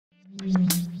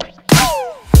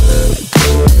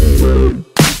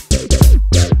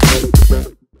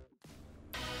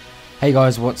Hey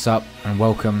guys, what's up and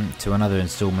welcome to another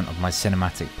installment of my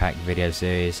cinematic pack video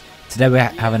series. Today we're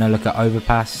having a look at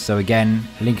Overpass, so again,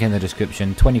 link in the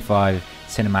description, 25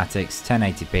 cinematics,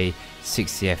 1080p,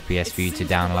 60 FPS for you to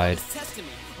download.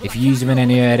 If you use them in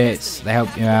any edits, they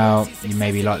help you out, you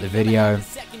maybe like the video,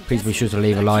 please be sure to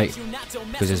leave a like,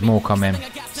 because there's more coming,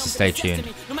 so stay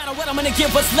tuned. No matter what, I'm gonna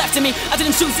give what's left of me. I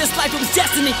didn't choose this life, it was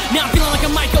destiny. Now I'm feeling like I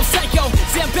might go psycho.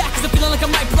 Stand back, cause I'm feeling like I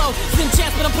might blow. Slim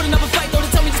chance, but I'm putting up a fight, though. To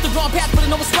tell me just the wrong path, but I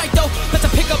know what's right, though. Let's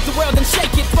pick up the world and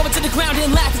shake it. Throw it to the ground and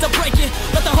laugh as I break it.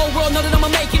 Let the whole world know that I'ma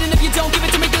make it. And if you don't give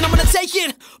it to me, then I'm gonna take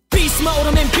it. Beast mode,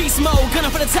 I'm in beast mode.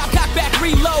 Gunning for the top, cock back,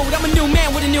 reload. I'm a new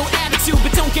man with a new attitude,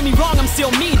 but don't get me wrong, I'm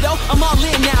still me, though. I'm all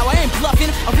in now, I ain't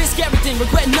bluffing. I risk everything,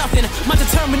 regret nothing. My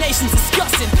determination's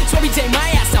disgusting, so every day my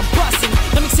ass I'm busting.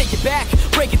 Let me take it back,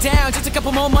 break it down. Just a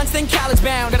couple more months, then college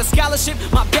bound. Got a scholarship,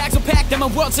 my bags were packed, and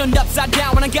my world turned upside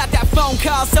down when I got that phone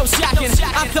call, so shocking.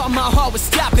 I thought my heart was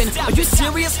stopping. Are you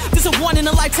serious? This a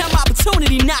one-in-a-lifetime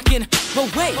opportunity knocking.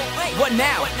 But wait, what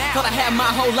now? Thought I had my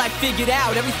whole life figured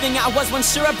out. Everything I was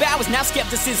once sure about was now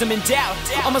skepticism and doubt.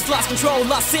 Almost lost control,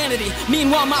 lost sanity.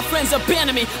 Meanwhile, my friends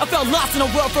abandoned me. I felt lost in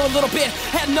the world for a little bit.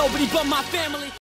 Had nobody but my family.